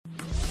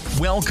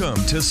Welcome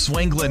to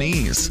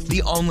Swanglinese,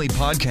 the only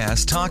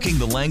podcast talking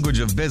the language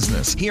of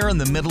business here in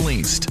the Middle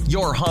East.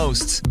 Your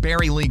hosts,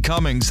 Barry Lee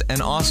Cummings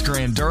and Oscar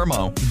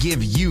Andermo,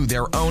 give you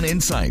their own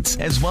insights,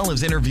 as well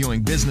as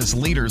interviewing business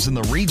leaders in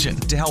the region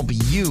to help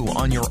you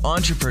on your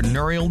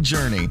entrepreneurial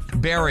journey.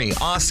 Barry,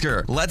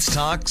 Oscar, let's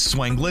talk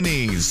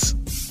Swanglinese.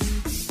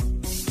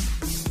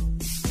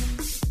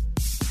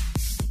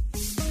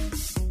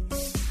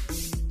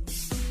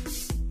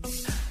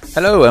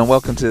 Hello and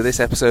welcome to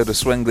this episode of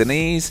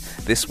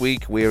Swanglinese. This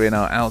week we're in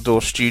our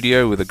outdoor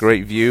studio with a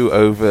great view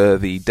over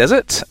the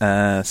desert,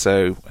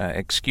 so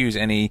excuse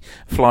any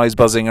flies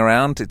buzzing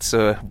around. It's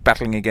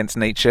battling against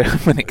nature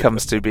when it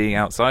comes to being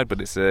outside,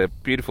 but it's a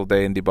beautiful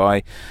day in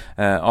Dubai.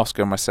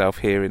 Oscar and myself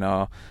here in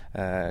our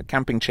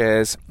camping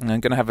chairs. I'm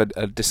going to have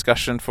a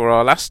discussion for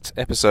our last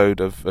episode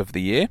of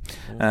the year,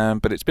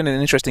 but it's been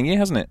an interesting year,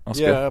 hasn't it,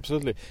 Oscar? Yeah,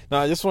 absolutely. Now,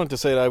 I just wanted to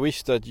say that I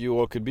wish that you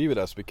all could be with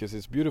us because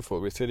it's beautiful.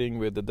 We're sitting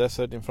with the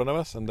desert in front of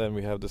us, and then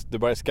we have this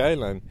Dubai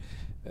skyline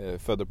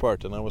further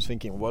apart. And I was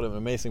thinking, what an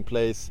amazing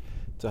place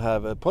to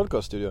have a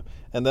podcast studio.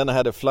 And then I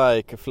had a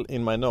fly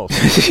in my nose.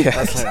 Yes.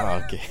 I was like,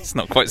 oh, okay. It's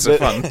not quite so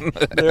fun.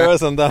 There are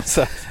some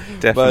downsides.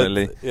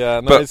 Definitely. But, yeah,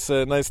 no, it's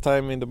a nice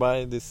time in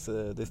Dubai this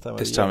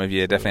time of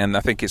year. Definitely. And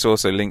I think it's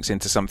also links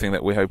into something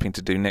that we're hoping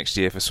to do next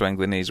year for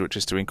Swanglinese, which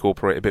is to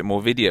incorporate a bit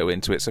more video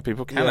into it so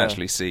people can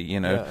actually see,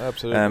 Yeah,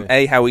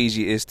 absolutely. how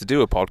easy it is to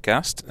do a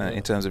podcast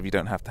in terms of you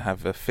don't have to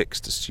have a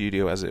fixed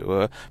studio, as it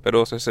were, but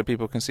also so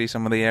people can see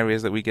some of the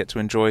areas that we get to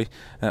enjoy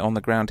on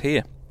the ground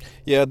here.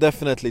 Yeah,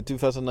 definitely.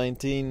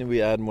 2019,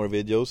 we add more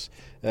videos.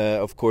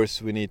 Of course,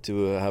 we need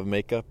to have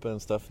makeup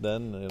and stuff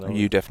then. You know.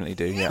 You definitely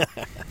do, yeah.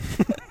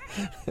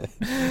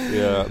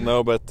 Yeah,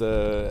 no, but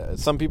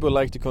some people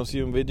like to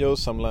consume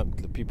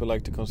videos, people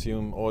like to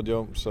consume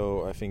audio,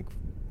 so I think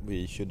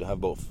we should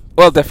have both.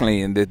 Well,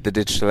 definitely in the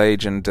digital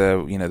age, and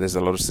there's a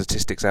lot of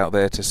statistics out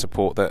there to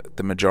support that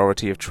the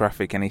majority of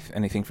traffic,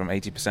 anything from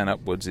 80%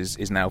 upwards,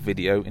 is now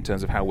video in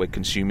terms of how we're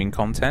consuming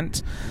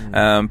content.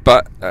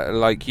 But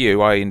like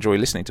you, I enjoy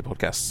listening to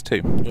podcasts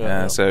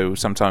too. So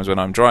sometimes when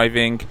I'm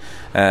driving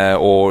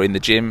or in the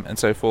gym and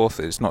so forth,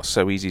 it's not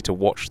so easy to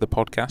watch the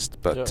podcast,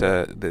 but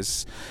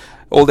there's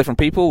all different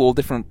people, all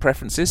different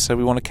preferences, so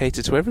we want to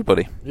cater to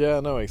everybody. Yeah,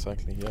 no,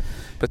 exactly. Yeah,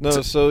 but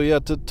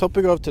the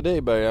topic of today,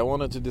 Barry, I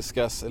wanted to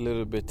discuss a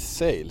little bit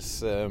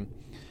sales,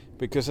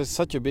 because it's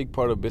such a big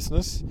part of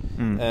business,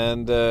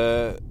 and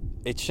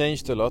it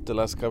changed a lot the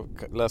last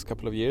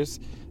couple of years.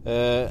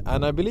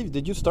 And I believe,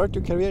 did you start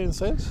your career in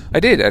sales? I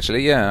did,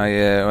 actually,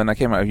 yeah. When I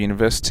came out of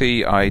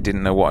university, I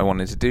didn't know what I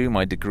wanted to do.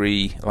 My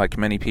degree, like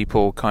many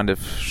people, kind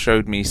of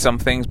showed me some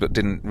things, but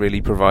didn't really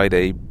provide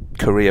a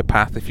career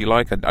path, if you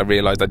like. I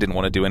realised I didn't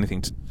want to do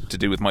anything to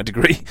do with my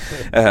degree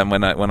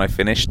when I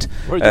finished.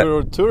 Or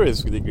your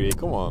tourism degree,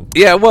 come on.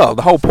 Yeah, well,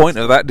 the whole point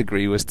of that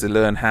degree was to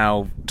learn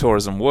how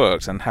tourism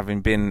works, and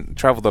having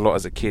travelled a lot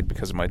as a kid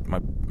because of my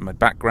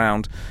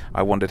background,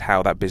 I wondered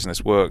how that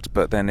business worked,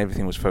 but then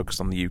everything was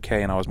focused on the UK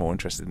and I was more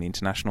interested in the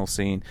international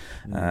scene,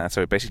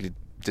 so it basically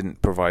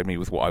didn't provide me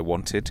with what I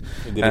wanted.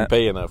 It didn't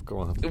pay enough, come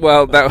on.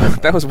 Well,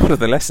 that was one of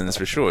the lessons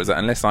for sure, is that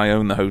unless I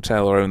own the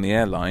hotel or own the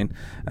airline,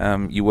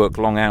 you work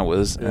long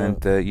hours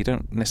and you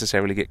don't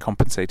necessarily get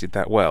compensated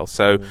that well.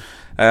 So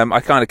I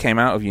kind of came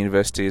out of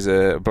university as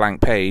a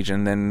blank page,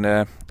 and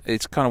then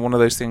it's kind of one of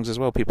those things as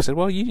well. People said,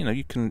 well,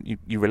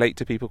 you relate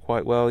to people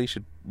quite well, you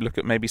should look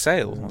at maybe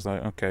sales. I was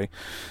like, okay,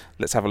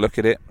 let's have a look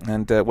at it,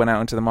 and went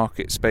out into the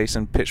market space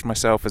and pitched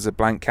myself as a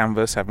blank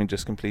canvas, having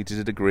just completed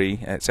a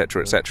degree,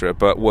 etc.,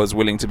 but was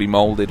willing to be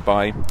moulded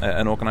by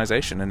an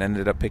organisation, and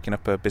ended up picking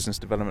up a business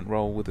development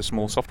role with a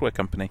small software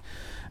company,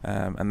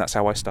 and that's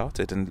how I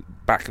started. And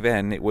back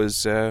then it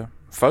was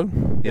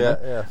phone.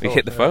 We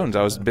hit the phones.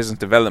 I was business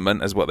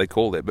development, as what they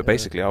called it, but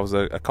basically I was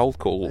a cold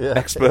call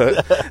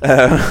expert,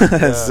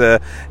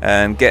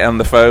 and get on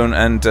the phone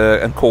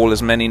and call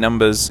as many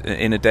numbers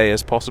in a day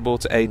as possible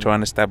to try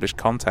and establish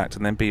contact,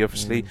 and then B,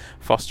 obviously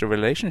foster a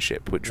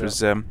relationship, which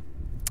was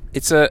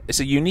it's a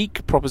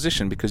unique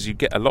proposition because you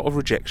get a lot of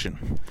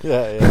rejection.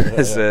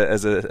 As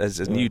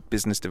a new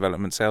business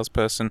development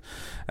salesperson,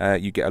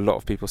 you get a lot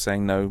of people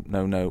saying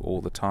no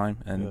all the time,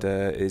 and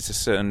it's a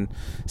certain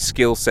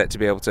skill set to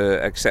be able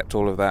to accept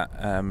all of that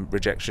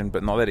rejection,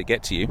 but not let it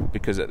get to you,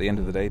 because at the end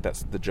of the day,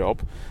 that's the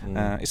job.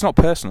 It's not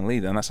personal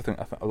either, and that's I think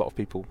a lot of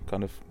people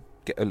kind of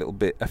get a little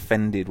bit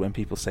offended when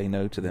people say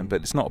no to them, but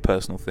it's not a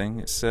personal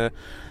thing. It's they're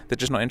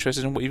just not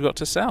interested in what you've got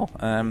to sell,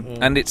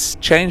 and it's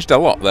changed a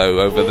lot though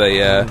over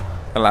the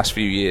last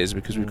few years,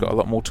 because we've got a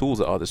lot more tools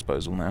at our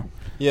disposal now.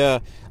 Yeah,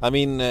 I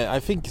mean,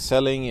 I think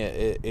selling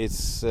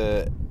it's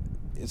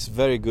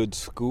very good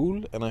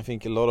school, and I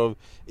think a lot of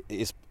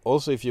it's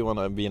also, if you want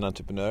to be an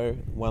entrepreneur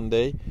one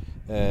day,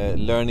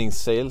 learning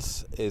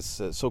sales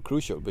is so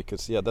crucial,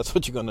 because that's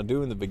what you're gonna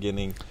do in the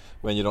beginning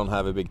when you don't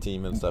have a big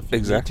team and stuff.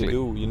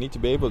 You need to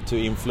be able to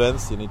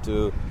influence. You need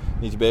to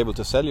need to be able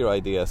to sell your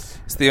ideas.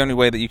 It's the only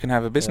way that you can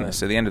have a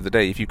business. At the end of the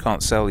day, if you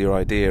can't sell your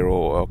idea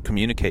or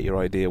communicate your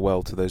idea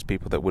well to those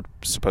people that would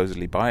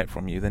supposedly buy it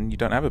from you, then you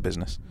don't have a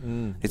business.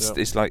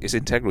 It's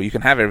integral. You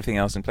can have everything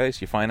else in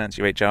place, your finance,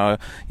 your HR,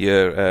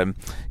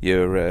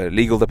 your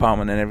legal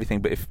department and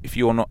everything, but if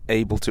you're not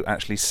able to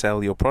actually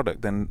sell your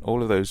product, then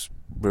all of those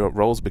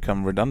roles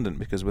become redundant,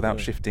 because without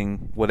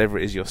shifting whatever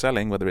it is you're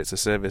selling, whether it's a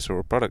service or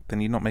a product, then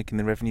you're not making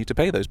the revenue to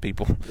pay those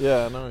people.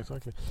 Yeah, no,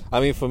 exactly.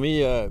 I mean, for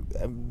me,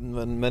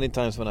 many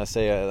times when I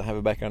say I have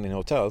a background in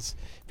hotels,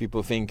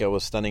 people think I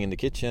was standing in the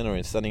kitchen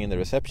or standing in the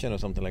reception or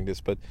something like this.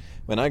 But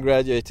when I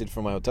graduated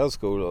from my hotel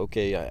school,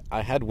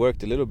 I had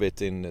worked a little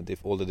bit in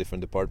all the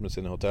different departments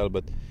in the hotel,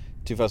 but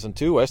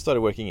 2002 I started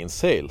working in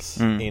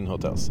sales in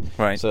hotels.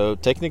 Right. So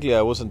technically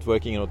I wasn't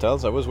working in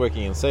hotels, I was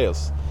working in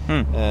sales.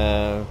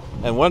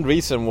 And one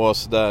reason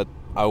was that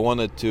I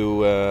wanted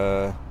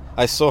to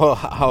I saw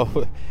how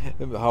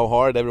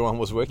hard everyone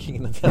was working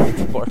in the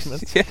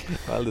department.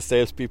 While the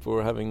salespeople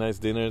were having nice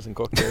dinners and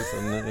cocktails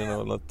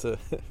and not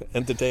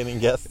entertaining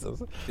guests.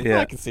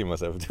 I can see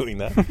myself doing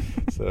that.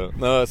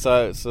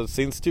 So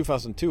since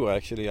 2002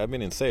 I've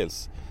been in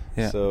sales.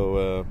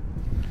 So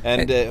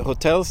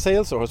hotel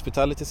sales or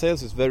hospitality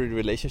sales is very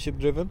relationship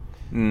driven,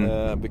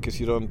 because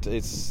you don't.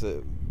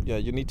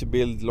 You need to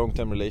build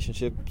long-term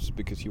relationships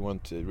because you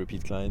want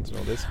repeat clients and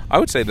all this. I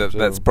would say that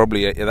that's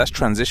probably that's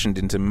transitioned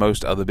into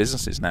most other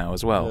businesses now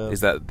as well.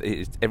 Is that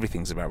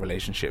everything's about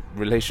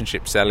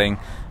relationship selling,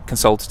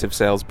 consultative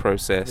sales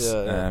process.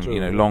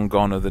 Long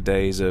gone are the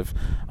days of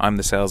I'm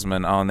the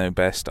salesman, I'll know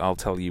best, I'll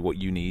tell you what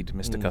you need,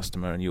 Mr.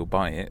 Customer, and you'll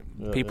buy it.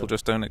 People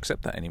just don't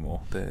accept that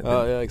anymore.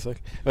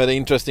 Exactly. But the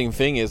interesting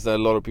thing is that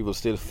a lot of people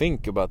still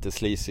think about the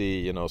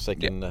sleazy,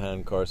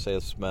 second-hand car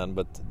salesman,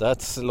 but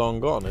that's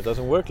long gone. It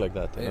doesn't work like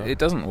that. It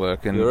doesn't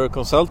work. And you're a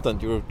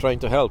consultant. You're trying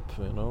to help.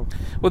 Well,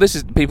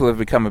 people have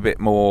become a bit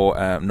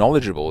more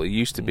knowledgeable. It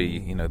used to be,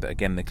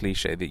 the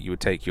cliche that you would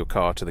take your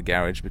car to the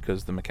garage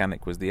because the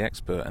mechanic was the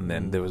expert, and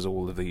then there was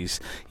all of these,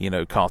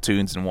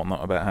 cartoons and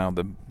whatnot about how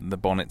the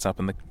bonnet's up,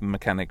 and the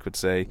mechanic would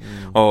say,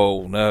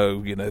 "Oh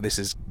no, you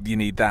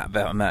need that,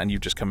 and that," and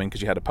you've just come in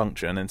because you had a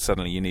puncture, and then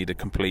suddenly you need a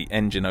complete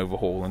engine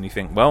overhaul, and you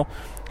think, "Well,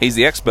 he's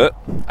the expert.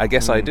 I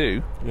guess I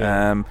do."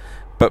 Yeah.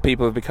 But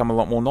people have become a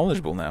lot more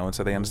knowledgeable now, and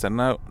so they understand,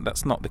 no,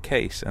 that's not the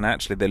case. And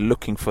actually, they're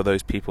looking for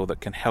those people that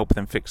can help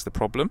them fix the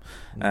problem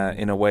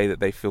in a way that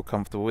they feel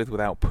comfortable with,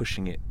 without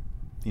pushing it,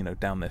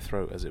 down their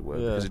throat, as it were.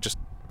 Because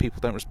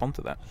people don't respond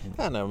to that.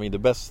 I mean, the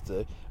best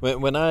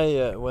when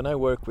I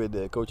work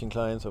with coaching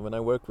clients, or when I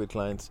work with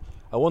clients,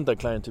 I want that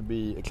client to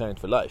be a client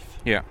for life.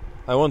 Yeah.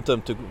 I want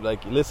them to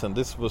listen,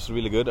 this was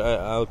really good,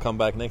 I'll come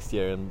back next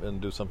year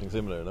and do something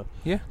similar,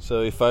 Yeah.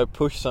 So if I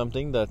push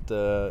something that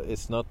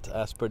is not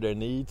as per their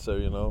needs,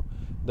 or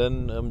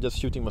then I'm just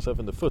shooting myself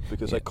in the foot,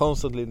 because I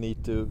constantly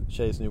need to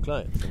chase new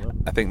clients.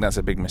 I think that's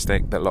a big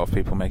mistake that a lot of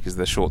people make, is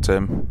the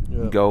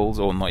short-term goals,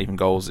 or not even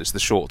goals, it's the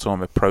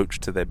short-term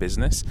approach to their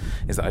business,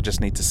 is that I just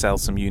need to sell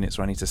some units,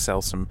 or I need to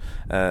sell some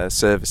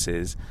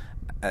services,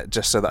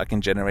 just so that I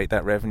can generate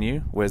that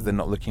revenue. Whereas they're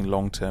not looking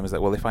long term, is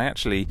that, well, if I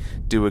actually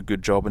do a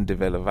good job and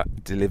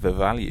deliver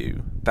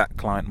value, that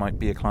client might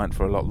be a client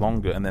for a lot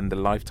longer, and then the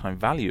lifetime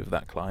value of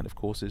that client, of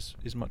course,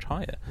 is much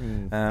higher.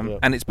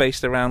 And it's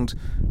based around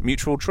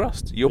mutual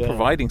trust. You're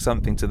providing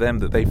something to them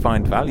that they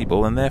find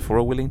valuable, and therefore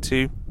are willing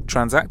to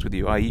transact with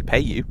you, i.e. pay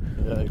you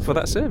for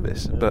that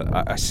service. But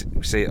I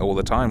see it all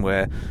the time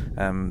where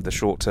the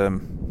short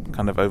term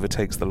kind of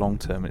overtakes the long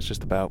term. It's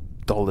just about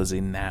dollars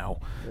in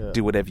now.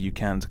 Do whatever you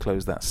can to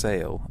close that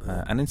sale,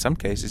 and in some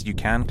cases you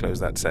can close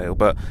that sale,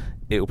 but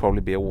it will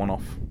probably be a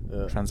one-off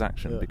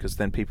transaction, because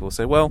then people will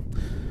say, well,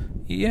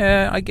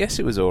 I guess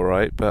it was all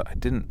right, but I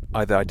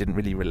didn't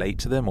really relate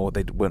to them, or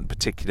they weren't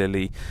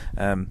particularly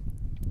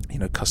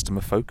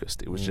customer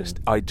focused. It was just,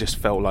 I just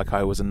felt like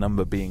I was a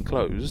number being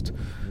closed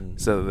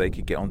so that they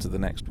could get on to the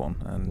next one.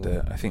 And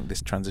I think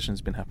this transition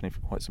has been happening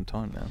for quite some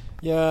time now.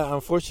 Yeah,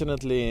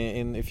 unfortunately,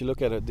 if you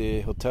look at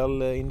the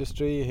hotel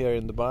industry here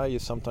in Dubai, you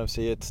sometimes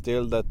see it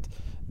still that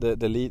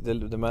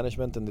the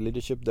management and the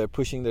leadership, they're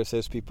pushing their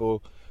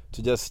salespeople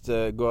to just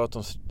go out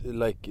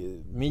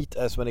and meet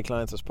as many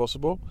clients as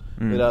possible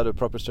without a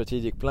proper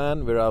strategic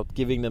plan, without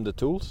giving them the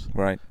tools.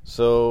 Right.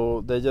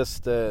 So they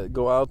just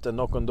go out and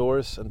knock on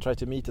doors and try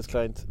to meet as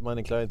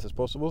many clients as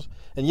possible.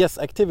 And yes,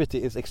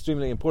 activity is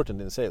extremely important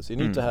in sales. You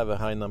need to have a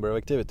high number of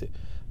activity.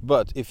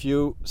 But if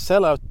you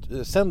send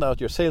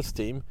out your sales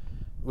team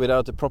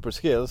without the proper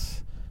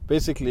skills,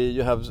 basically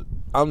you have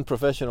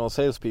unprofessional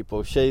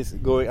salespeople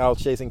going out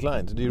chasing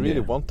clients. Do you really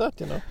want that?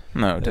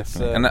 No,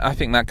 definitely. And I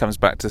think that comes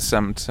back to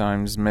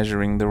sometimes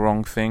measuring the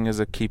wrong thing as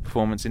a key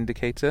performance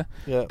indicator.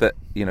 Yeah. That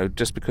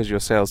just because your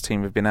sales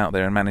team have been out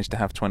there and managed to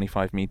have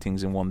 25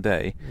 meetings in one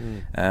day,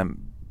 and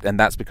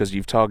that's because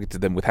you've targeted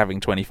them with having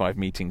 25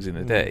 meetings in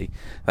a day,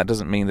 that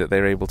doesn't mean that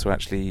they're able to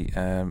actually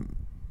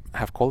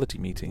have quality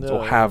meetings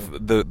or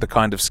have the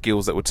kind of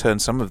skills that would turn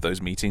some of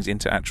those meetings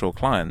into actual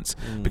clients,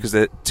 because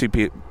they're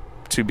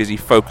too busy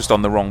focused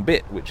on the wrong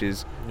bit, which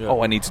is, Yeah.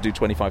 oh, I need to do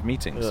 25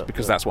 meetings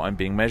because that's what I'm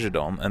being measured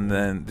on. And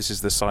then this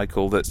is the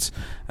cycle that's,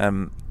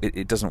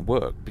 it doesn't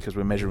work because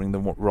we're measuring the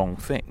wrong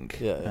thing.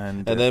 Yeah.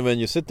 And then when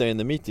you sit there in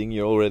the meeting,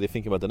 you're already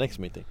thinking about the next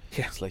meeting.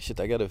 Yeah. It's like, shit,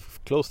 I gotta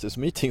close this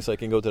meeting so I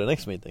can go to the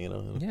next meeting, you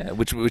know. Yeah,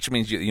 which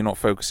means you're not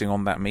focusing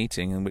on that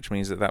meeting, and which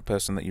means that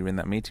person that you're in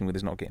that meeting with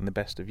is not getting the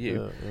best of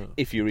you,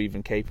 if you're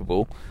even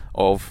capable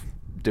of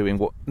doing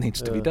what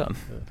needs to be done.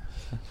 Yeah.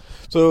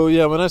 So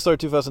when I started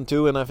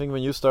 2002, and I think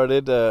when you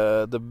started,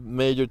 the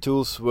major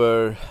tools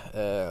were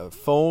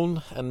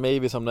phone and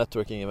maybe some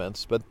networking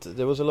events, but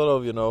there was a lot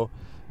of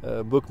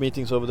book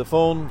meetings over the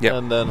phone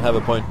and then have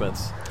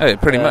appointments. Oh,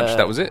 pretty much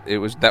that was it.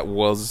 That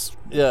was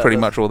pretty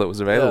much all that was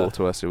available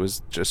to us. It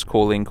was just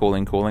calling,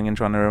 and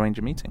trying to arrange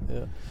a meeting.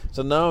 Yeah.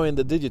 So now in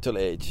the digital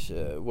age,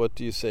 what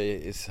do you say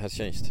has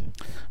changed?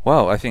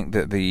 Well, I think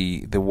that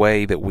the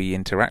way that we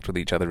interact with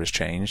each other has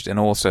changed, and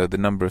also the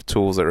number of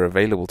tools that are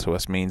available to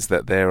us means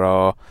that there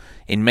are,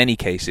 in many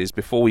cases,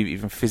 before we've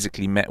even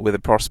physically met with a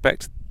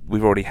prospect,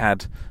 we've already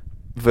had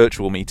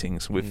virtual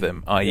meetings with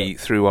them, i.e.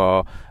 through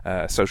our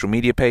social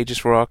media pages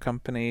for our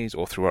companies,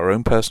 or through our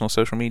own personal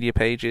social media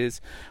pages,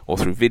 or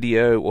through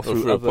video, or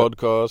through a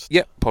podcast.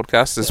 Yeah,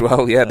 podcasts as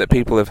well. Yeah, that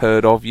people have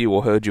heard of you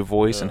or heard your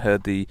voice and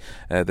heard the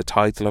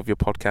title of your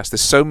podcast. There's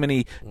so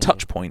many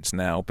touch points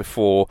now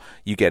before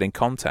you get in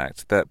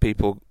contact that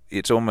people.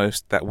 It's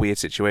almost that weird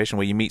situation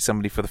where you meet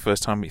somebody for the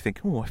first time and you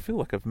think, oh, I feel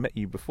like I've met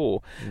you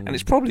before. And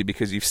it's probably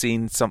because you've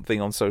seen something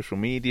on social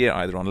media,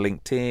 either on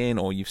LinkedIn,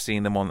 or you've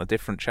seen them on a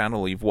different channel,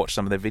 or you've watched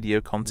some of their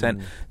video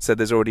content. So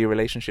there's already a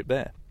relationship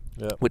there.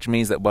 Yeah. Which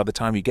means that by the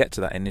time you get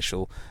to that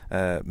initial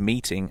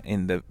meeting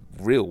in the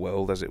real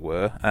world, as it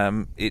were,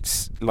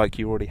 it's like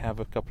you already have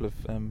a couple of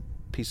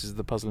pieces of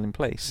the puzzle in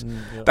place.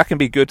 That can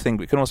be a good thing,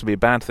 but it can also be a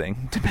bad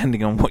thing,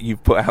 depending on what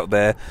you've put out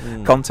there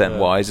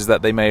content-wise, is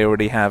that they may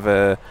already have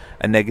a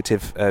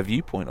negative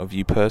viewpoint of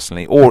you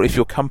personally, or if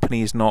your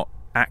company is not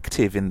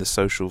active in the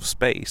social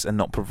space and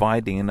not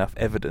providing enough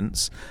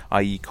evidence,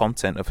 i.e.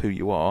 content of who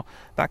you are,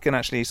 that can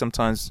actually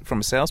sometimes, from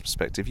a sales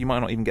perspective, you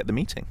might not even get the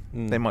meeting.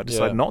 They might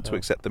decide not to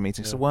accept the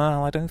meeting. So,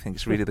 well, I don't think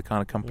it's really the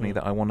kind of company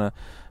that I want to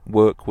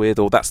work with,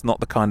 or that's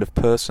not the kind of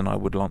person I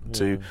would want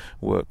to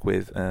work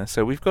with.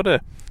 So we've got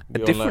a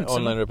different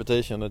online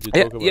reputation that you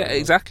talk about. Yeah,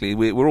 exactly.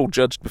 We're all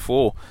judged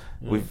before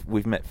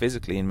we've met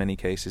physically in many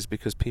cases,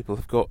 because people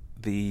have got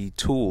the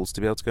tools to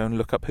be able to go and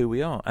look up who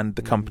we are and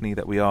the company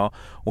that we are,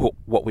 or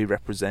what we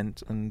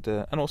represent, and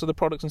also the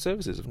products and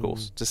services, of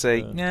course, to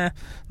say,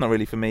 not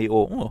really for me,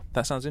 or, oh,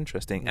 that sounds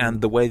interesting.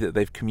 And the way that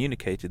they've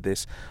communicated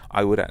this,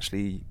 I would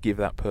actually give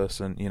that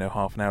person,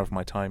 half an hour of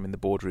my time in the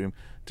boardroom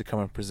to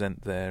come and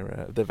present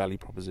their value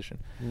proposition.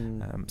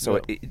 So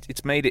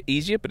it's made it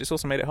easier, but it's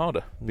also made it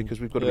harder, because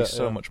we've got to be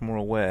so much more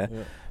aware.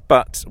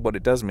 But what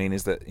it does mean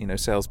is that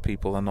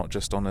salespeople are not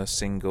just on a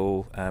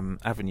single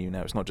avenue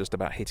now. It's not just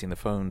about hitting the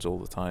phones all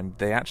the time.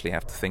 They actually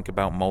have to think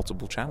about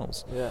multiple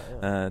channels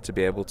to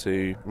be able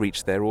to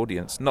reach their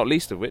audience. Not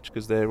least of which,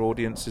 because their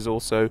audience is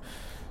also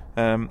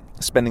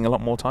spending a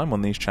lot more time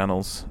on these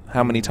channels.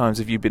 How many times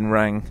have you been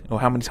rang, or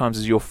how many times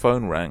has your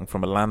phone rang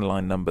from a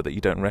landline number that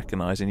you don't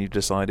recognise, and you've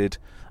decided,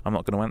 I'm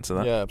not going to answer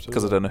that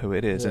because I don't know who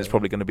it is, and it's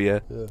probably going to be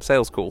a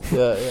sales call.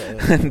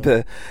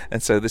 And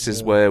so this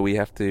is where we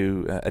have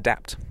to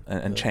adapt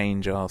and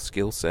change our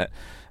skill set,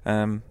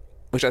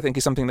 which I think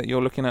is something that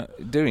you're looking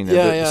at doing,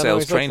 the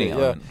sales training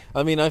element.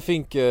 I mean, I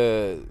think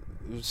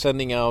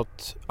sending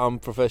out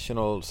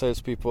unprofessional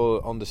salespeople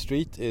on the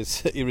street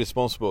is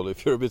irresponsible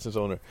if you're a business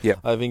owner.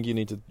 I think you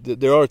need to.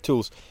 There are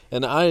tools,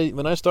 and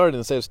when I started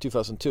in sales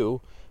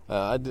 2002,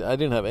 I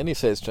didn't have any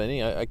sales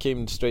training. I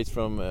came straight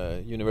from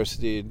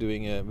university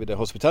doing with a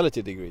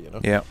hospitality degree.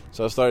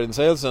 So I started in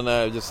sales, and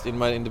I just in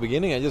the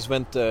beginning I just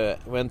went to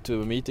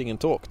a meeting and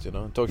talked.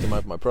 Talked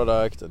about my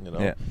product, and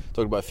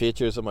talked about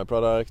features of my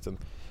product,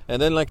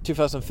 and then like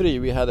 2003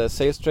 we had a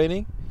sales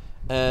training.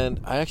 And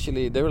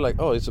they were like,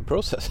 oh, it's a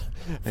process.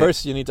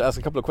 First, you need to ask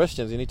a couple of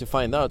questions. You need to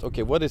find out,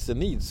 okay, what is the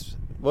needs?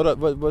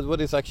 What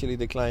is actually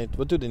the client?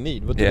 What do they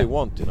need? What do they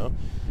want?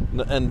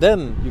 And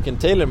then you can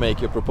tailor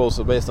make your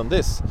proposal based on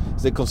this.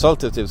 It's the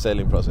consultative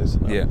selling process.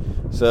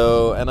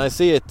 So, and I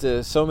see it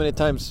so many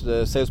times.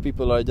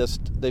 Salespeople are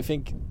they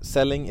think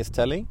selling is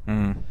telling.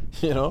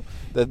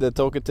 That they're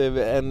talkative,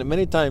 and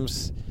many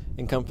times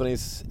in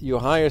companies you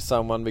hire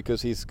someone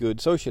because he's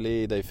good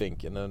socially, they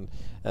think, and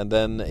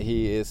then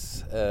he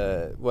is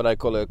what I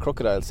call a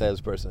crocodile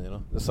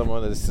salesperson.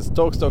 Someone that just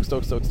talk.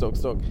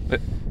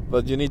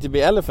 But you need to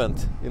be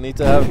elephant. You need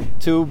to have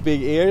two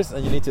big ears,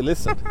 and you need to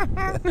listen.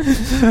 I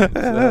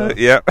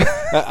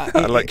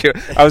like you.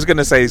 I was going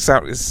to say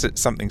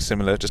something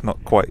similar, just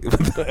not quite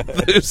with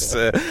those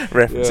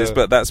references.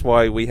 But that's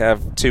why we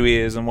have 2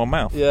 ears and 1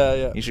 mouth.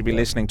 You should be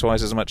listening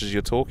twice as much as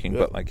you're talking.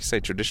 But like you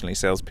say, traditionally,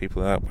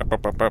 salespeople are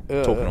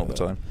talking all the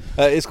time.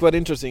 It's quite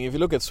interesting. If you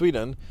look at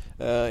Sweden,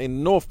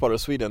 in north part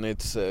of Sweden,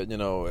 it's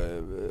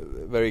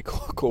very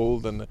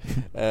cold, and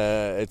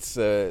it's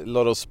a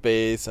lot of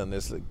space, and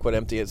it's quite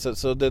empty.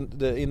 So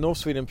in North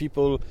Sweden,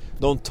 people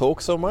don't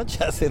talk so much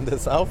as in the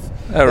south.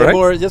 They're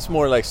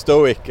more like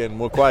stoic and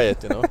more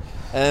quiet,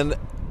 And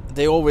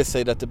they always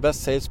say that the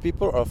best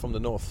salespeople are from the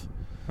north.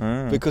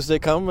 Because they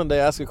come and they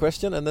ask a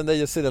question, and then they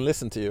just sit and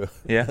listen to you.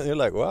 Yeah. And you're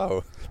like,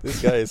 wow,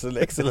 this guy is an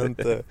excellent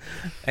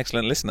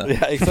excellent listener.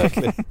 Yeah,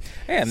 exactly.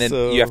 Yeah, and then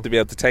you have to be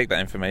able to take that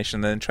information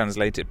and then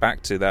translate it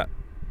back to that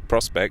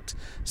prospect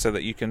so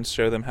that you can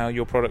show them how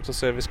your product or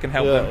service can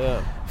help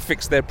them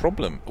fix their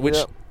problem, which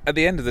at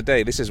the end of the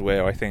day, this is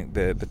where I think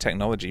the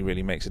technology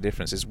really makes a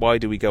difference. Is why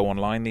do we go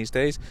online these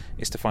days?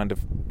 Is to find an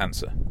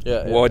answer.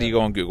 Why do you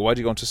go on Google? Why do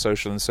you go onto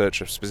social and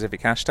search a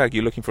specific hashtag?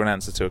 You're looking for an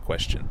answer to a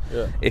question.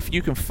 If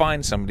you can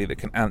find somebody that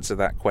can answer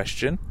that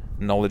question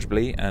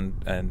knowledgeably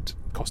and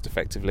cost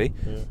effectively,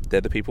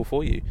 they're the people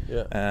for you.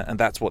 And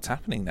that's what's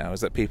happening now,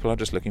 is that people are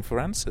just looking for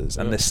answers,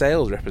 and the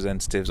sales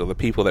representatives or the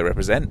people that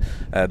represent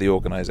the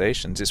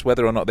organizations, it's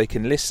whether or not they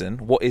can listen.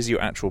 What is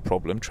your actual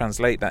problem?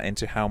 Translate that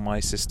into how my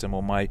system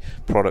or my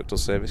product or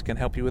service can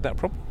help you with that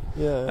problem.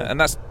 And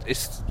that's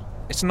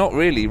it's not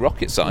really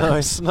rocket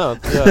science. No,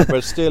 it's not.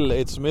 But still,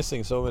 it's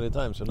missing so many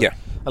times.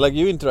 Like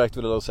you interact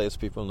with a lot of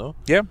salespeople, no?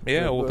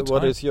 All the time.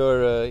 What is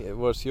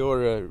what's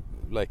your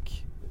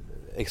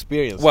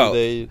experience? Well, do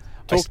they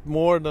talk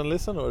more than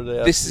listen, or they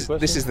ask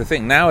this is the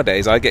thing.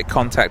 Nowadays, I get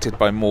contacted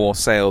by more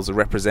sales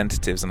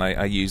representatives, and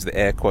I use the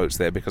air quotes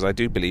there because I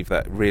do believe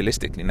that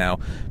realistically now,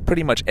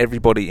 pretty much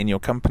everybody in your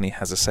company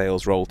has a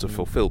sales role to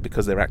fulfill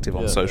because they're active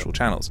on social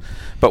channels.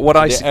 But what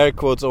the air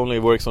quotes only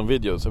works on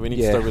video, so we need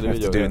to start with the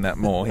video. Doing that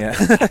more,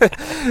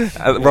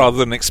 rather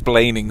than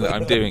explaining that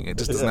I'm doing it,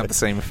 just doesn't have the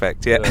same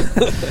effect.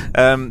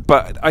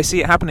 But I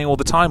see it happening all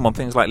the time on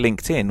things like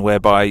LinkedIn,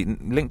 whereby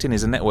LinkedIn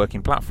is a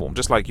networking platform,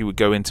 just like you would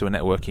go into a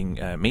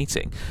networking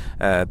meeting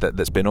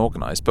that's been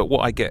organised. But what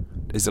I get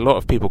is a lot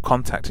of people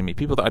contacting me,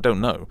 people that I don't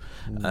know,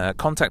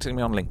 contacting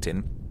me on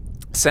LinkedIn,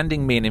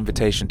 sending me an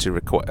invitation to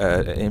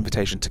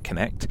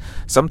connect.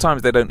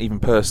 Sometimes they don't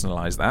even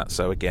personalise that,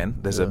 so again,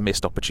 there's a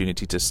missed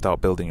opportunity to start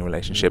building a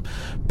relationship.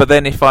 But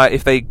then if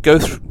they go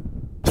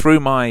through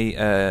my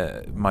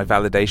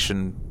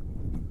validation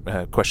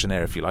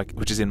questionnaire, if you like,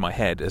 which is in my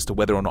head as to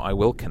whether or not I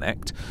will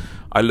connect,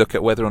 I look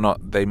at whether or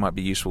not they might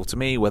be useful to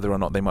me, whether or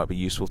not they might be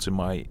useful to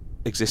my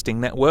existing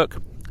network,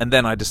 and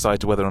then I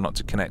decide whether or not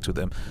to connect with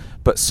them.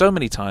 But so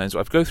many times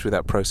I go through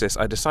that process,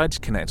 I decide to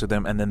connect with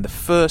them, and then the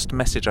first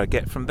message I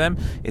get from them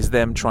is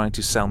them trying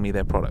to sell me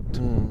their product.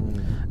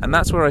 And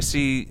that's where I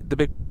see the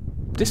big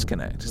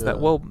disconnect, is that,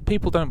 well,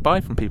 people don't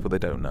buy from people they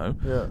don't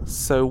know,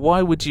 so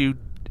why would you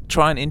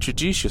try and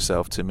introduce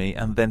yourself to me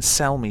and then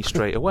sell me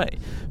straight away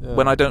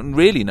when I don't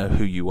really know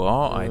who you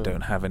are? I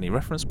don't have any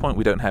reference point,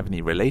 we don't have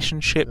any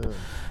relationship.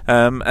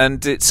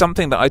 And it's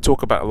something that I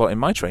talk about a lot in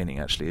my training,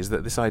 actually, is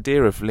that this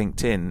idea of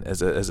LinkedIn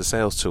as a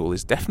sales tool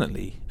is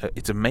definitely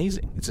it's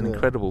amazing. It's an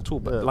incredible tool,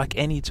 but like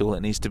any tool,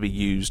 it needs to be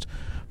used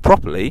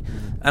properly,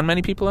 and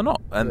many people are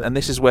not. And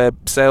this is where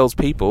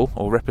salespeople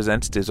or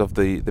representatives of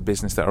the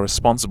business that are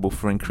responsible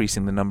for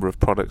increasing the number of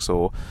products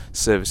or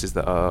services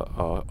that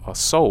are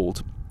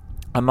sold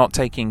are not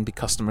taking the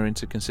customer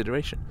into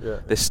consideration.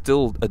 They're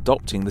still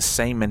adopting the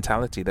same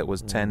mentality that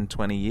was 10,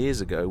 20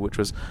 years ago, which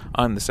was,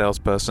 I'm the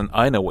salesperson,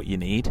 I know what you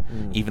need,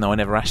 even though I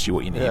never asked you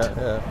what you need.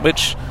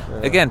 Which,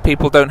 again,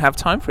 people don't have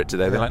time for it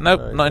today. They're like,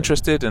 nope, not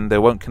interested, and they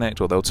won't connect,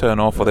 or they'll turn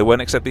off, or they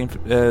won't accept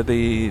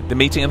the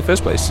meeting in the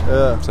first place.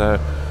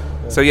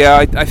 So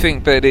I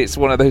think that it's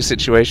one of those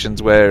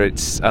situations where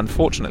it's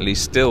unfortunately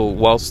still,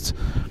 whilst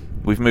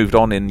we've moved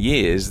on in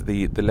years,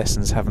 the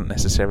lessons haven't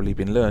necessarily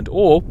been learned,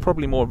 or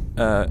probably more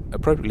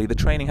appropriately, the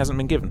training hasn't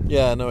been given.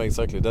 Yeah, no,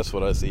 exactly. That's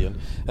what I see.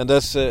 And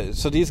that's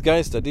so these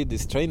guys that did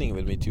this training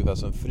with me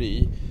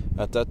 2003,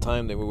 at that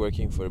time they were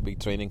working for a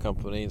big training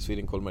company in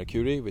Sweden called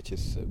Mercury, which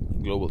is a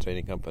global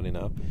training company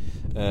now.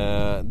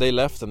 They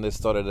left and they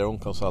started their own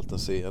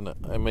consultancy, and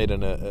I made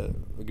an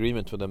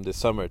agreement with them this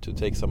summer to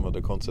take some of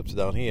the concepts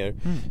down here,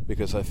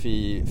 because I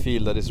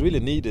feel that it's really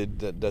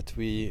needed that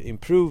we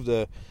improve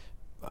the...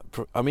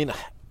 I mean,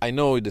 I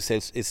know the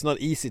sales, it's not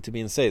easy to be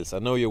in sales. I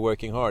know you're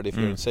working hard if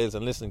you're in sales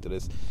and listening to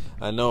this.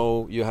 I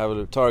know you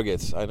have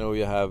targets, I know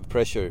you have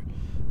pressure,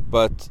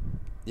 but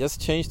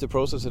just change the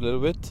process a little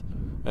bit,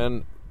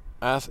 and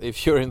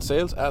if you're in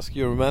sales, ask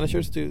your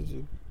managers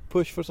to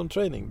push for some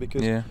training,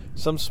 because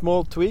some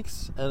small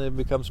tweaks and it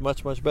becomes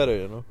much, much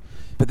better,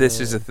 But this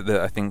is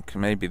I think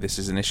maybe this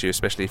is an issue,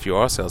 especially if you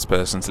are a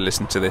salesperson, to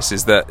listen to this,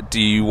 is that do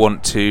you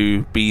want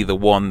to be the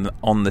one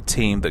on the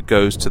team that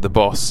goes to the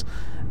boss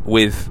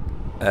with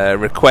a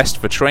request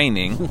for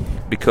training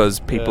because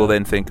people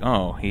then think,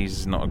 oh,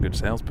 he's not a good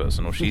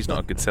salesperson, or she's not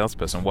a good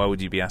salesperson, why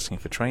would you be asking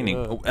for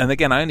training? And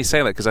again, I only say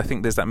that because I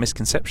think there's that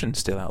misconception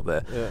still out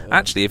there.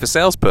 Actually, if a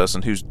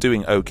salesperson who's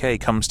doing okay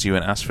comes to you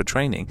and asks for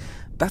training,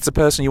 that's a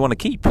person you want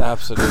to keep.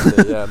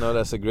 Absolutely, yeah. No,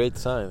 that's a great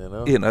sign.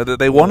 You know that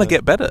they want to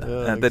get better,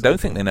 Yeah, and they don't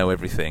think they know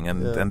everything,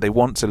 and they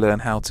want to learn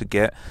how to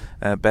get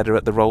better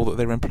at the role that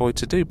they're employed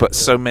to do. But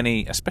so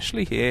many,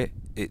 especially here,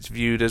 it's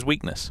viewed as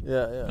weakness.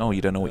 Oh,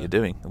 you don't know what you're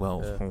doing.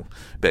 Well,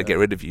 better get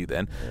rid of you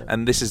then.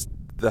 And this is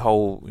the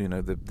whole, you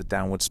know, the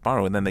downward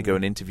spiral. And then they go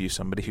and interview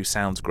somebody who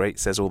sounds great,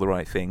 says all the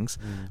right things,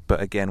 but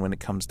again, when it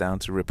comes down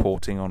to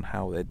reporting on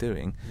how they're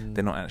doing,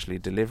 they're not actually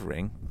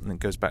delivering. And it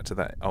goes back to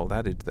that old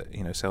adage that,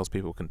 you know,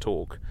 salespeople can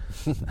talk,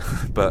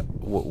 but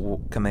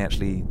what can they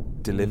actually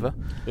deliver?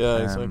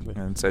 Exactly.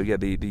 And so,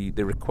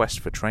 the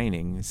request for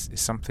training is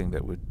something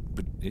that would,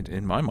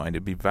 in my mind,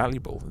 it'd be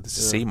valuable to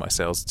see my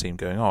sales team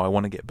going, I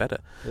want to get better,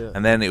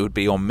 and then it would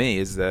be on me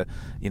as the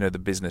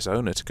business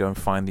owner to go and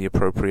find the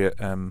appropriate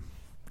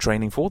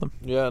training for them.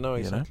 Yeah, no,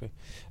 exactly.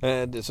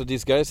 And so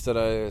these guys that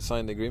I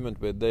signed the agreement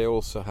with, they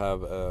also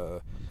have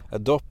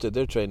adopted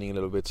their training a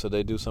little bit. So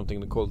they do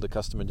something called the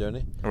customer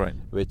journey, right?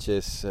 Which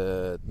is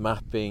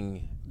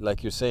mapping,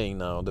 like you're saying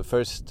now. The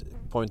first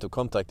point of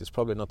contact is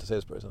probably not the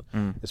salesperson.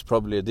 It's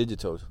probably a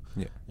digital.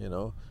 You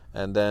know,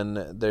 and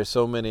then there's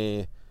so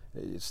many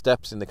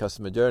steps in the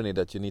customer journey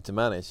that you need to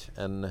manage,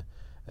 and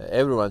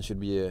everyone should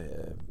be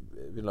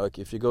like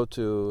if you go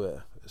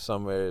to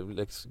somewhere,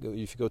 if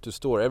you go to a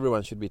store,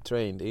 everyone should be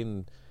trained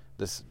in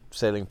this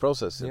selling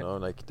process. You know,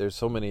 like there's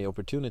so many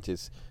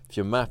opportunities if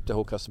you map the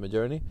whole customer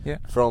journey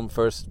from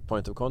first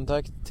point of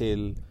contact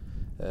till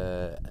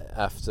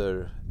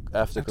after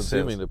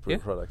consuming the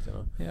product.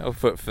 You know,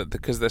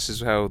 because this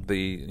is how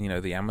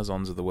the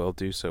Amazons of the world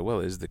do so well,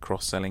 is the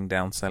cross-selling,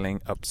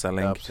 downselling,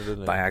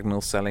 upselling,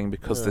 diagonal selling,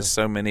 because there's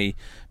so many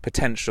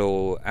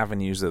potential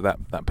avenues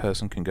that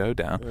person can go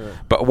down.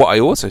 But what I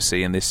also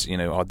see in this,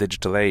 our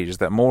digital age, is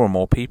that more and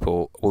more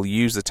people will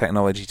use the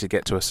technology to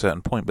get to a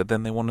certain point, but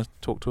then they want to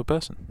talk to a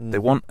person. They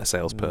want a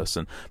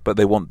salesperson, but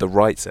they want the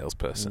right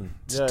salesperson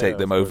to take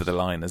them over the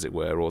line, as it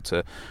were, or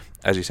to,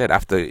 as you said,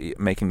 after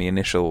making the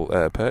initial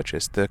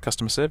purchase, the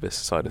customer service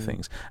side of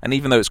things. And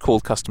even though it's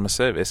called customer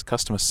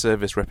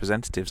service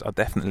representatives are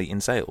definitely in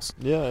sales.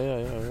 Yeah.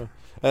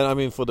 And I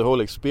mean, for the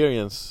whole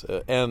experience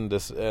and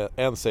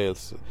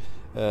sales,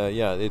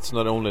 it's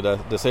not only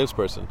the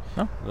salesperson.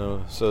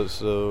 No. So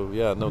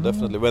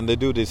definitely. When they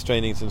do these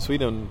trainings in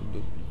Sweden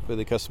with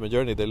the customer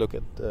journey, they look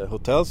at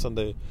hotels and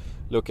they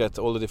look at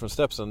all the different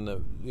steps, and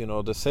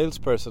the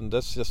salesperson,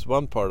 that's just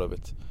one part of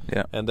it.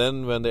 And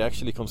then when they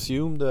actually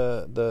consume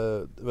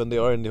when they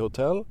are in the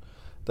hotel,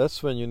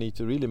 that's when you need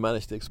to really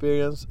manage the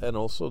experience, and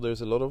also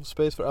there's a lot of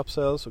space for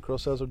upsells or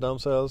cross-sells or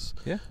downsells.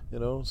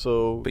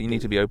 But you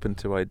need to be open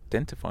to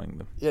identifying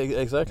them.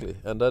 Exactly.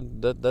 And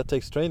that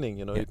takes training.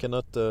 You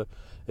cannot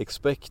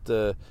expect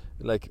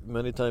like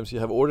many times you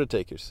have order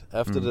takers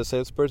after the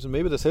salesperson.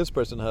 Maybe the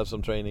salesperson has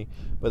some training,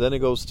 but then it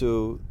goes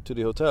to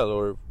the hotel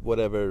or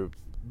whatever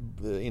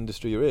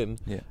industry you're in,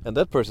 and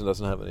that person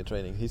doesn't have any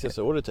training. He's just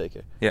an order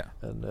taker.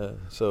 And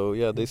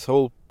this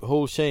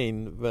whole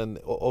chain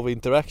of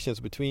interactions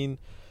between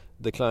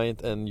the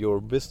client and your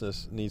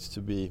business needs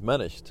to be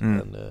managed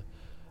and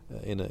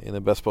in a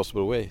best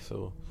possible way.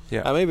 So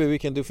maybe we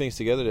can do things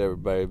together there,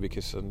 Barry,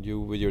 because you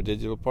with your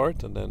digital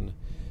part, and then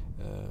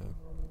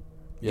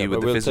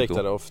but we'll take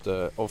that off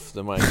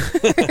the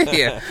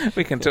mic.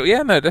 We can talk.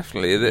 No,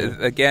 definitely.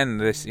 Again,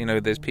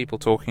 there's people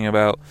talking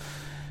about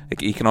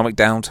economic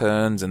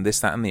downturns and this,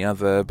 that, and the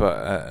other,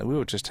 but we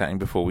were just chatting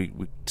before we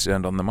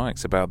turned on the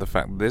mics about the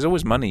fact that there's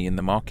always money in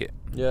the market.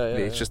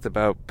 It's just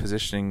about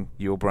positioning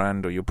your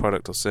brand or your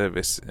product or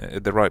service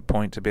at the right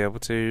point to be able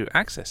to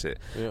access it.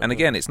 And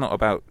again, it's not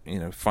about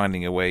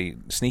finding a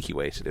sneaky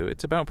way to do it.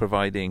 It's about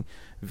providing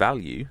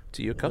value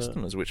to your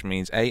customers, which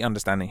means A,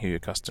 understanding who your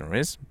customer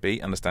is,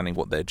 B, understanding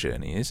what their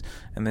journey is,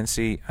 and then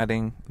C,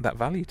 adding that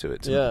value to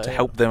it to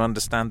help them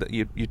understand that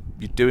you're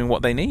doing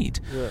what they need.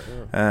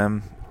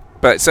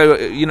 But so,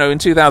 in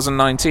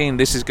 2019,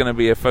 this is going to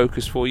be a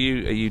focus for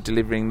you. Are you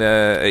delivering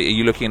are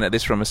you looking at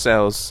this from a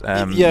sales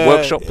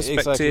workshop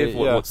perspective? Exactly,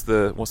 What's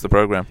the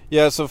program?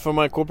 So for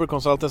my corporate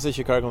consultancy,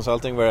 Chicago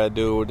Consulting, where I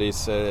do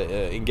these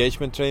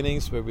engagement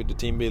trainings, where we do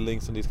team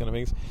buildings and these kind of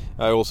things,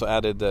 I also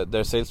added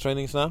their sales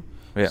trainings now.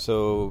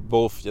 So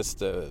both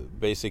just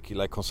basic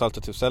like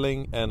consultative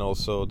selling and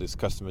also this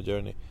customer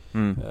journey.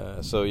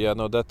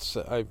 That's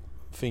I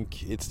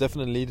think it's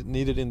definitely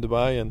needed in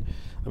Dubai, and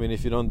I mean,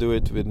 if you don't do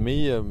it with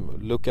me,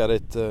 look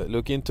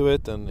into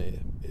it and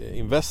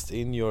invest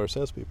in your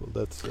salespeople.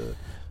 That's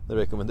the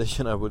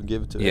recommendation I would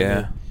give to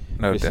any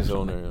business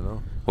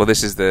owner. Well,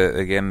 this is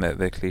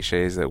the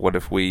cliche is that what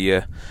if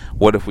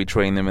we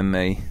train them and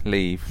they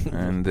leave,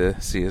 and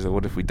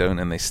what if we don't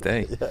and they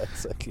stay?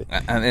 Exactly.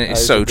 And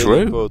it's so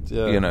true.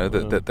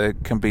 That they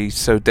can be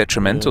so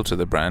detrimental to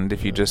the brand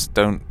if you just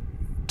don't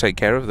take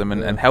care of them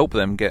and help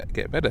them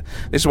get better.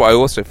 This is what I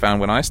also found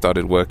when I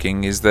started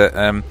working, is that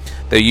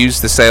they use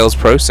the sales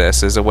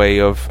process as a way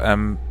of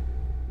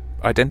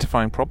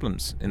identifying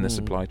problems in the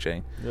supply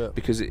chain. Yeah.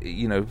 Because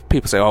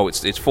people say, oh,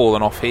 it's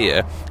fallen off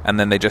here, and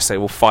then they just say,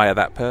 well, fire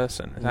that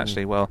person. It's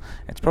actually, well,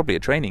 it's probably a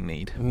training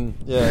need.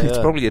 It's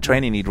probably a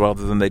training need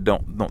rather than they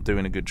not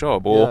doing a good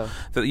job, or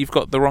that you've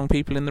got the wrong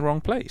people in the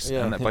wrong place,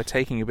 and that by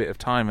taking a bit of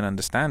time and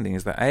understanding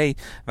is that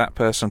that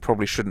person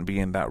probably shouldn't be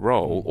in that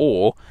role,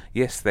 or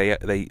yes,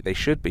 they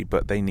should be,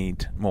 but they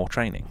need more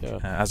training,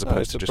 as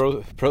opposed to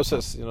just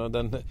process.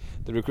 Then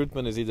the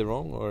recruitment is either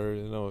wrong, or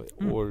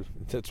or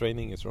the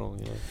training is wrong.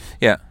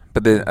 Yeah,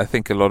 but I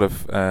think a lot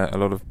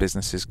of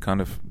businesses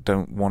kind of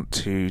don't want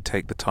to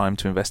take the time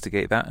to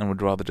investigate that, and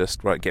would rather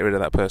just get rid of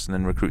that person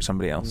and recruit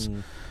somebody else.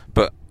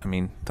 But I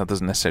mean, that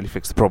doesn't necessarily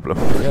fix the problem.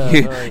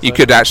 You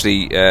could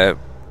actually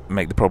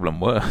make the problem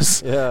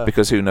worse,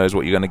 because who knows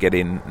what you're going to get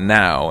in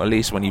now. At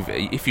least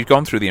if you've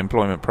gone through the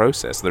employment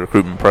process, the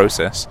recruitment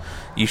process,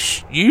 you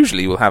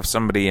usually will have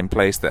somebody in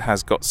place that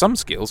has got some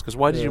skills, because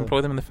why did you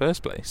employ them in the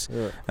first place?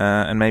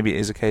 And maybe it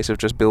is a case of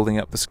just building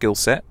up the skill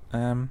set.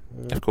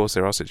 Of course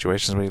there are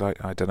situations where you're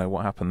like, I don't know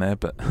what happened there,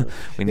 but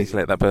we need to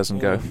let that person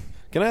go.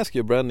 Can I ask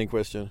you a branding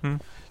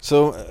question?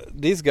 So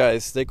these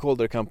guys, they call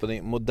their company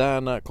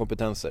Moderna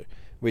Kompetenser,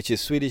 which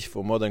is Swedish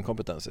for modern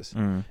competences.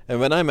 And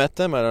when I met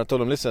them, and I told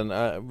them, listen,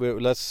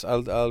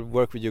 I'll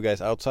work with you guys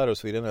outside of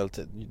Sweden. I'll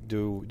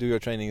do your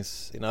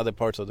trainings in other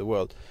parts of the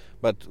world.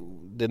 But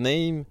the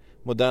name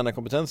Moderna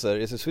Kompetenser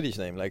is a Swedish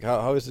name. Like,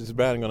 how is this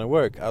brand going to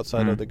work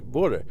outside of the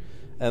border?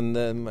 And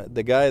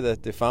the guy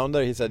the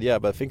founder, he said,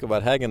 but think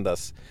about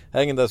Häagen-Dazs.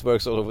 Häagen-Dazs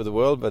works all over the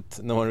world, but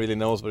no one really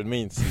knows what it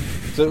means.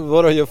 So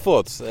what are your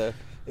thoughts?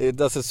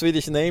 Does a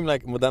Swedish name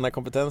like Moderna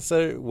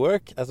Kompetenser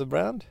work as a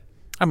brand?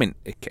 I mean,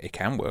 it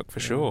can work for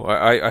sure.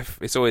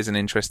 It's always an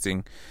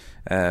interesting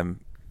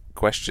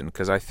question,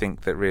 because I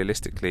think that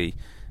realistically,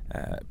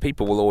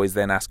 people will always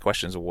then ask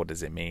questions of what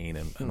does it mean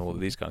and all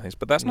of these kind of things.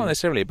 But that's not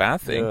necessarily a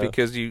bad thing,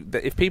 because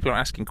if people are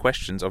asking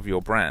questions of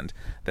your brand,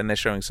 then they're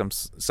showing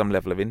some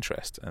level of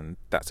interest, and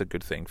that's a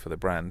good thing for the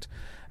brand.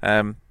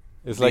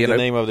 It's like the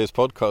name of this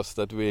podcast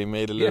that we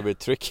made a little bit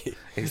tricky.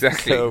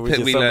 Exactly. So which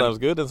is sometimes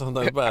good and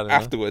sometimes bad.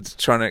 Afterwards,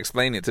 trying to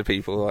explain it to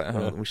people,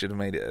 like, we should have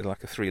made it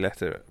like a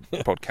 3-letter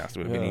podcast. It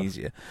would have been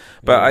easier.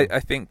 But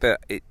I think that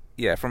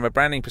from a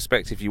branding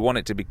perspective, you want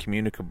it to be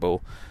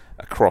communicable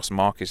across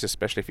markets,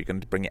 especially if you're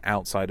going to bring it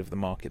outside of the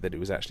market that it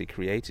was actually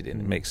created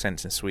in. It makes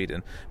sense in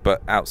Sweden,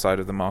 but outside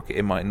of the market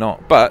it might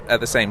not. But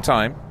at the same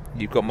time,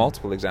 you've got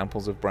multiple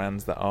examples of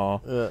brands that are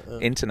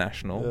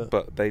international,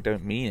 but they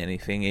don't mean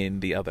anything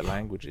in the other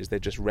languages. They're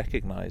just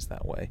recognized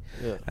that way.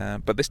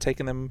 But it's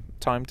taken them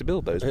time to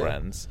build those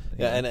brands.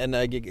 And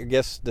I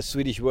guess the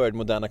Swedish word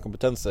Moderna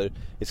Kompetenser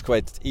is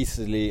quite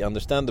easily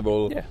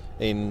understandable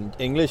in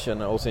English,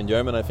 and also in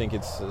German I think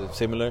it's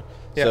similar.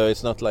 So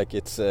it's not like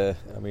it's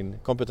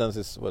competence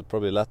is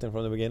probably Latin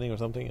from the beginning or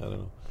something. I don't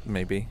know.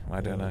 Maybe,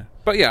 I don't know.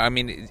 But I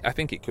mean, I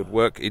think it could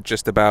work. It's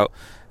just about,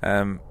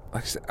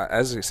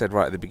 as I said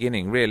right at the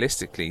beginning,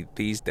 realistically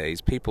these days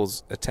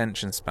people's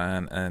attention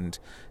span and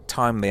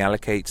time they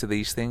allocate to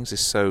these things is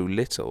so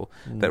little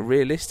that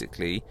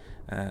realistically,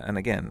 and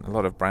again, a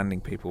lot of branding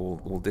people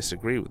will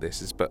disagree with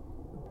this, but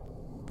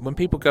when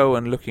people go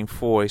and looking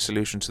for a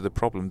solution to the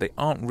problem, they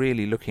aren't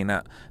really looking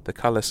at the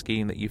color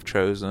scheme that you've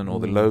chosen or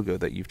the logo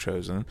that you've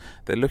chosen.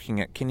 They're looking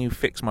at, can you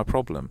fix my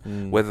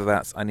problem? Whether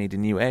that's, I need a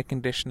new air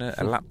conditioner,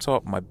 a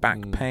laptop, my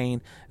back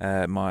pain,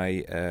 where am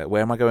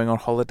I going on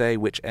holiday,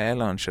 which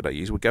airline should I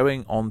use? We're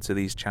going onto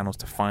these channels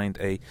to find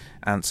a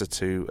answer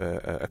to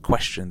a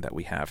question that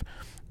we have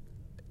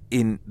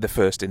in the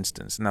first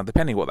instance. Now,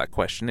 depending what that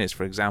question is,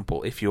 for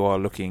example, if you're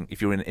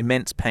in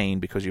immense pain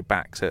because your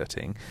back's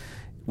hurting,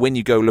 when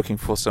you go looking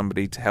for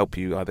somebody to help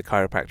you, either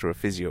chiropractor or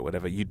physio or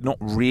whatever, you're not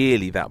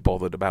really that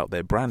bothered about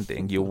their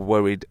branding. You're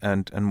worried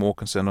and more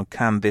concerned on,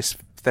 can this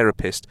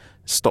therapist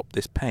stop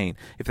this pain?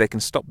 If they can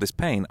stop this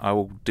pain, I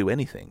will do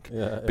anything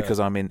because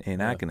I'm in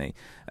agony.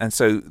 And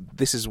so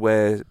this is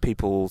where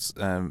people's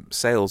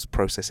sales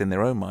process in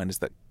their own mind is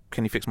that,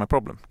 can you fix my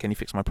problem? Can you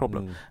fix my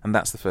problem? And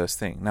that's the first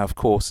thing. Now, of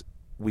course,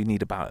 we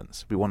need a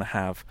balance. We want to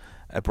have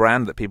a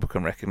brand that people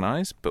can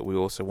recognize, but we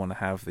also want to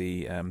have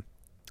the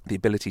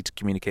ability to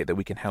communicate that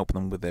we can help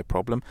them with their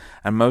problem.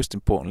 And most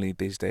importantly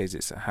these days,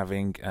 it's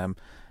having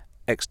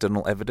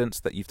external evidence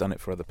that you've done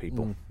it for other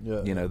people.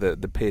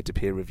 The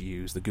peer-to-peer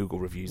reviews, the Google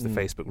reviews, the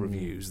Facebook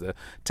reviews, the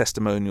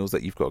testimonials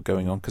that you've got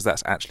going on, because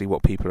that's actually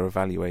what people are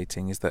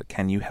evaluating, is that,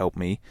 can you help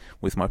me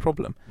with my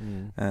problem?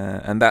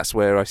 And that's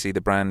where I see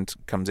the brand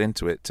comes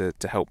into it,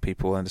 to help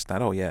people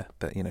understand,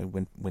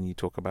 that when you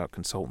talk about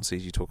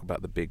consultancies, you talk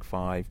about the big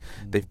five,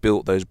 they've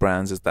built those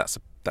brands as that's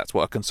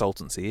what a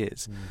consultancy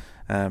is.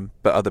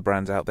 But other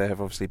brands out there have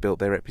obviously built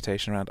their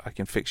reputation around, I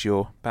can fix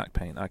your back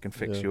pain, I can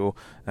fix your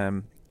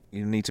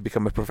you need to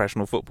become a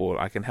professional footballer,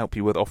 I can help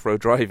you with off-road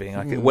driving,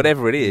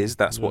 whatever it is,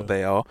 that's what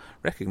they are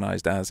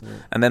recognised as.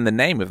 And then the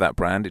name of that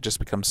brand, it just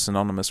becomes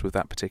synonymous with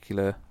that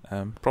particular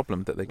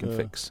problem that they can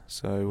fix.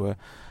 So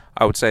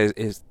I would say,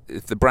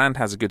 if the brand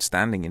has a good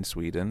standing in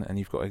Sweden, and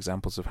you've got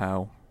examples of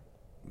how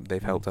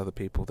they've helped other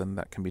people, then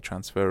that can be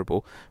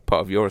transferable.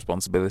 Part of your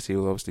responsibility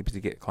will obviously be to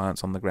get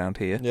clients on the ground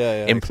here,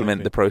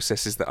 implement the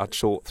processes that are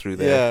taught through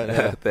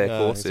their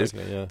courses.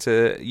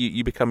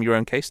 You become your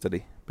own case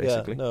study,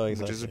 basically,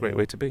 which is a great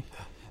way to be.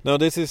 No,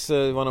 this is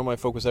one of my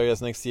focus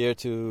areas next year,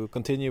 to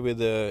continue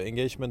with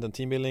engagement and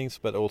team buildings,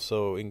 but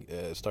also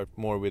start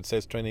more with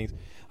sales trainings.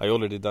 I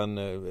already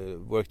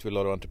worked with a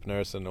lot of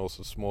entrepreneurs and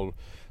also small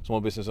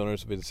business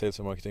owners with sales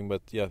and marketing,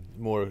 but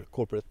more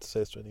corporate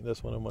sales training.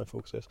 That's one of my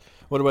focus areas.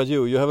 What about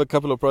you? You have a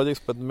couple of projects,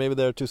 but maybe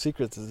they're too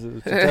secret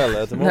to tell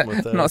at the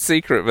moment. Not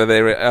secret, but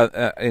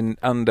they're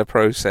under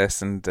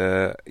process, and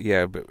but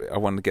I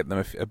want to get them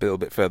a little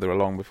bit further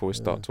along before we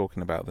start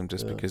talking about them,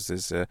 just because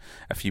there's a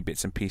few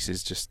bits and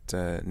pieces just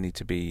need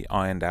to be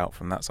ironed out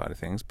from that side of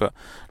things. But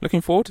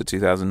looking forward to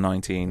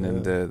 2019,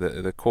 and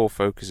the core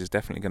focus is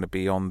definitely going to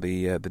be on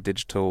the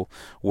digital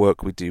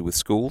work we do with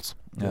schools.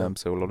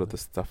 So a lot of the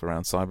stuff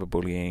around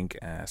cyberbullying,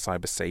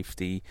 cyber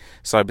safety,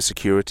 cyber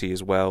security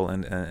as well,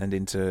 and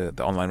into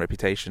the online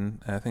reputation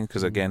thing,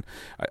 because again,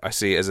 I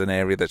see it as an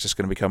area that's just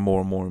going to become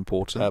more and more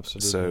important.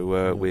 Absolutely.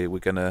 So we're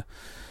going to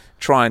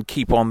try and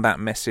keep on that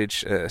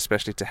message,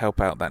 especially to help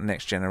out that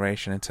next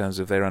generation in terms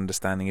of their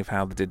understanding of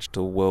how the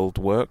digital world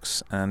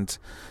works and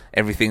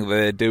everything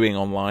they're doing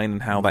online,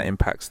 and how that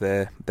impacts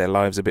their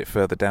lives a bit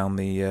further down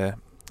the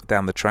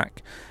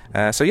track.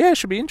 So it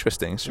should be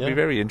interesting. It should be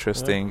very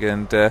interesting,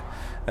 and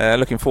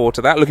looking forward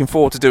to that. Looking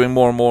forward to doing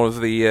more and more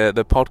of the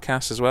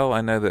podcast as well. I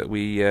know that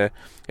we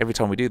every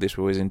time we do this,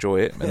 we always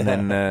enjoy it, and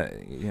then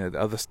the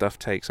other stuff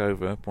takes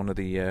over. One of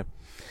the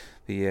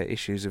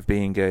issues of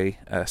being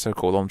a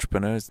so-called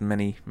entrepreneur is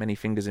many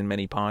fingers in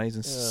many pies,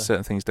 and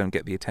certain things don't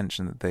get the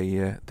attention that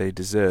they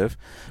deserve.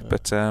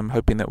 But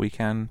hoping that we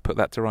can put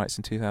that to rights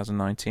in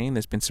 2019.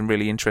 There's been some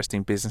really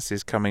interesting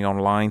businesses coming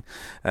online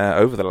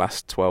over the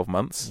last 12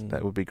 months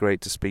that would be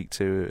great to speak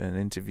to and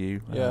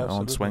interview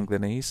on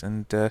Swenglenese.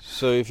 And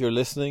so if you're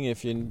listening,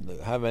 if you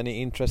have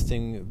any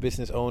interesting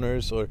business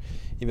owners or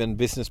even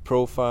business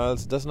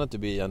profiles, it doesn't have to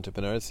be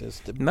entrepreneurs,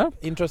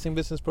 interesting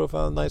business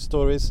profile, nice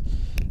stories,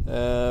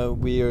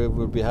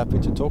 we'll be happy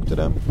to talk to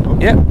them.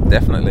 Yeah,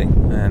 definitely.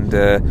 And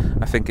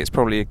I think it's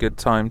probably a good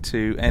time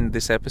to end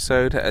this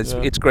episode.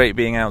 It's great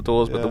being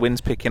outdoors, but the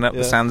wind's picking up,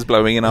 the sand's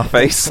blowing in our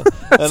face.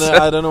 And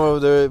I don't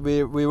know,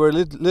 we were a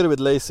little bit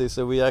lazy,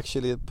 so we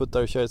actually put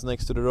our chairs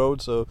next to the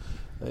road, so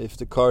if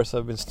the cars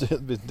have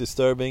been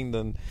disturbing,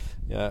 then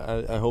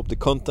I hope the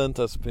content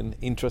has been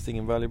interesting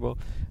and valuable.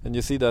 And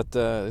you see that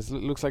it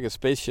looks like a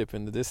spaceship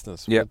in the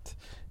distance. Yeah,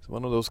 it's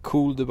one of those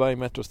cool Dubai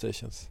metro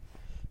stations.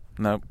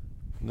 No,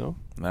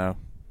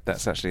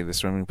 that's actually the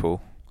swimming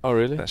pool. Oh,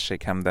 really? That's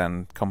Sheikh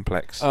Hamdan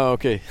complex. Oh,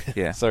 okay.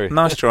 Yeah. Sorry.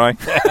 Nice try.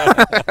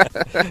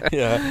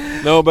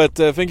 No, but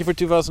thank you for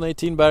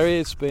 2018, Barry.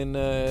 It's been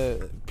a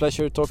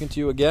pleasure talking to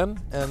you again,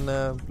 and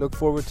look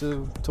forward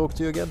to talk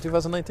to you again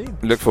 2019.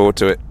 Look forward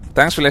to it.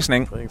 Thanks for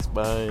listening. Thanks.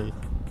 Bye.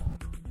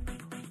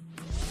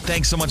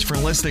 Thanks so much for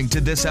listening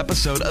to this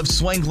episode of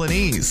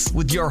Swenglenese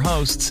with your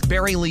hosts,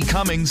 Barry Lee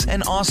Cummings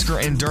and Oscar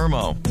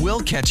Andermo.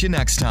 We'll catch you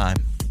next time.